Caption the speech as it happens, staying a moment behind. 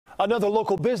Another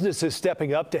local business is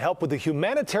stepping up to help with the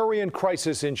humanitarian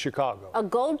crisis in Chicago. A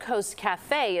Gold Coast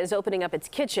cafe is opening up its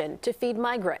kitchen to feed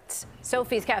migrants.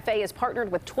 Sophie's Cafe has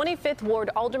partnered with 25th Ward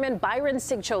Alderman Byron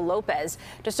Sigcho-Lopez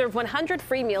to serve 100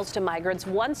 free meals to migrants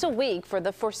once a week for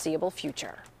the foreseeable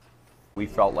future. We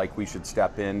felt like we should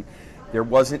step in. There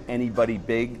wasn't anybody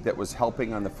big that was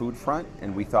helping on the food front,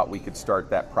 and we thought we could start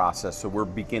that process. So we're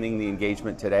beginning the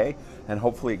engagement today, and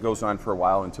hopefully it goes on for a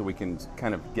while until we can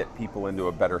kind of get people into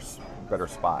a better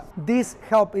spot. This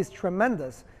help is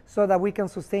tremendous so that we can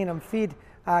sustain and feed,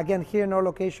 again, here in our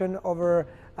location, over,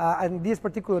 in this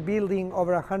particular building,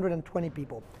 over 120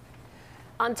 people.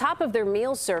 On top of their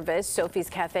meal service, Sophie's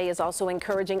Cafe is also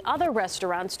encouraging other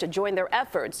restaurants to join their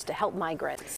efforts to help migrants.